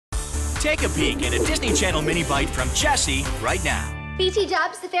Take a peek at a Disney Channel Minibyte from Jessie right now. BT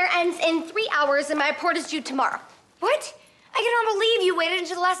Dubs, the fair ends in 3 hours and my report is due tomorrow. What? I cannot believe you waited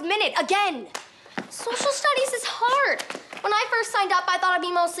until the last minute, again. Social studies is hard. When I first signed up, I thought it'd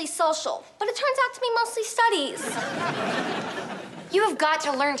be mostly social, but it turns out to be mostly studies. You have got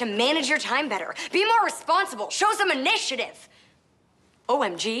to learn to manage your time better. Be more responsible. Show some initiative.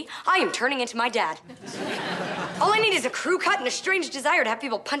 OMG, I am turning into my dad. All I need is a crew cut and a strange desire to have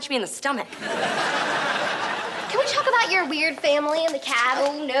people punch me in the stomach. Can we talk about your weird family in the cab?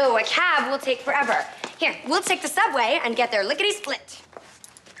 Oh, no, a cab will take forever. Here, we'll take the subway and get there lickety-split.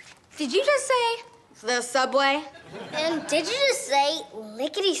 Did you just say? The subway? And did you just say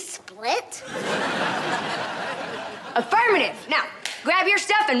lickety-split? Affirmative. Now, grab your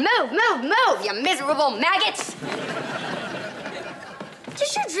stuff and move, move, move, you miserable maggots.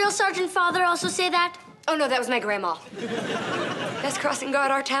 Did your drill sergeant father also say that? Oh, no, that was my grandma. Best crossing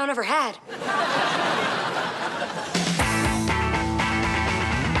guard our town ever had.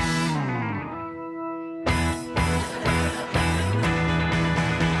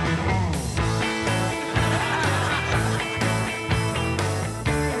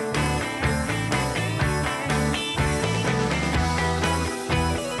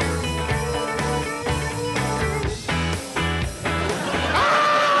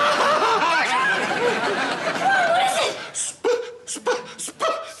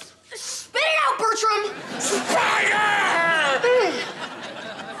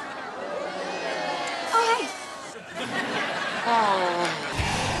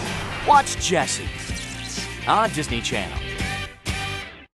 Watch Jessie on Disney Channel.